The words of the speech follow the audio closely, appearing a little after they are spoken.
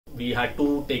we had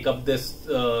to take up this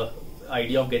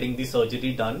idea of getting the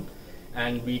surgery done,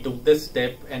 and we took this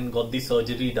step and got the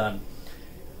surgery done.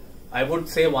 I would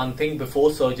say one thing: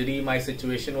 before surgery, my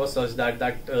situation was such that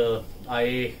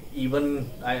I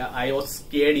was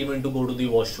scared even to go to the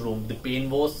washroom. The pain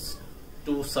was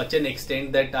to such an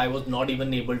extent that I was not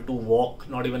even able to walk,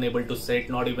 not even able to sit,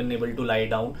 not even able to lie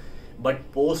down. But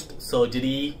post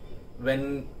surgery,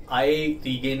 when I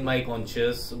regained my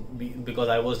conscious, because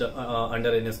I was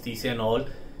under anesthesia and all,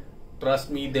 trust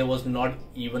me, there was not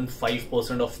even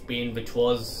 5% of pain which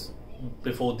was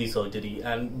before the surgery,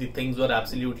 and the things were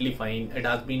absolutely fine. It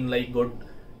has been like good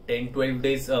 10-12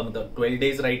 days, 12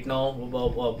 days right now,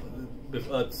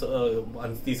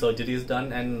 once the surgery is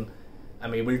done, and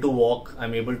I'm able to walk,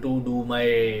 I'm able to do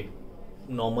my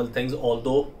normal things,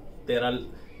 although there are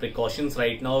precautions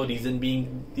right now. Reason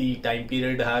being, the time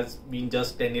period has been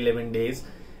just 10-11 days,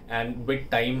 and with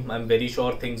time I'm very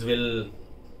sure things will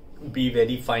be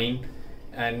very fine.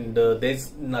 And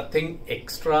there's nothing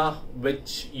extra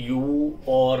which you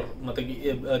or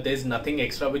there's nothing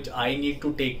extra which I need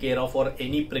to take care of, or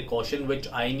any precaution which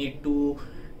I need to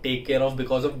take care of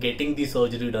because of getting the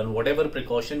surgery done. Whatever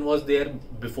precaution was there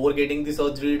before getting the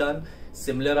surgery done,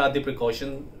 similar are the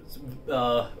precautions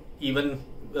even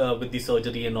with the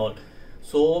surgery and all.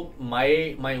 So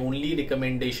my only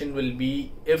recommendation will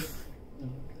be, if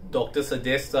doctor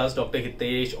suggests us, Dr.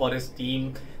 Hitesh or his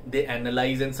team, they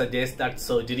analyze and suggest that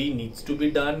surgery needs to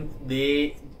be done,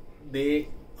 they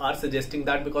are suggesting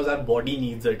that because our body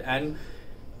needs it. And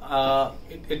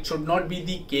it should not be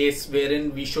the case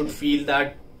wherein we should feel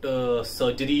that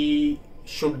surgery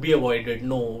should be avoided.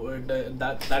 No,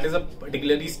 that is a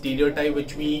particularly stereotype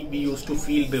which we used to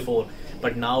feel before.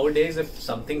 But nowadays, if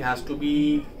something has to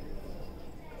be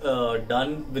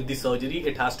done with the surgery,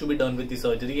 it has to be done with the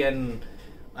surgery. And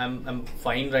I'm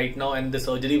fine right now. And the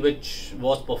surgery which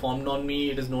was performed on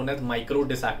me, it is known as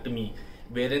microdiscectomy,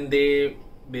 wherein they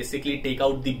basically take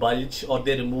out the bulge, or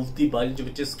they remove the bulge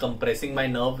which is compressing my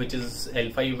nerve, which is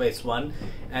L5S1,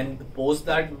 and post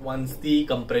that, once the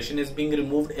compression is being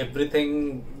removed,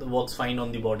 everything works fine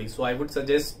on the body. So I would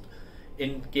suggest,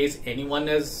 in case anyone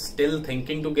is still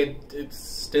thinking about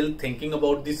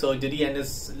the surgery and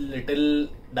is little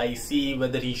dicey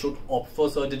whether he should opt for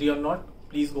surgery or not,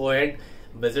 please go ahead,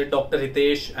 visit Dr.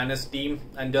 Hitesh and his team,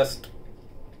 and just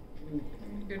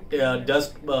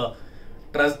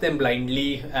trust them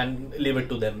blindly and leave it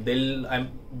to them.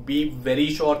 Be very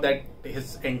sure that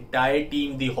his entire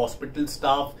team, the hospital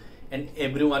staff and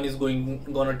everyone is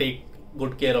gonna take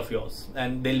good care of yours,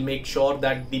 and they'll make sure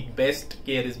that the best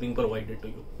care is being provided to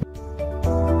you.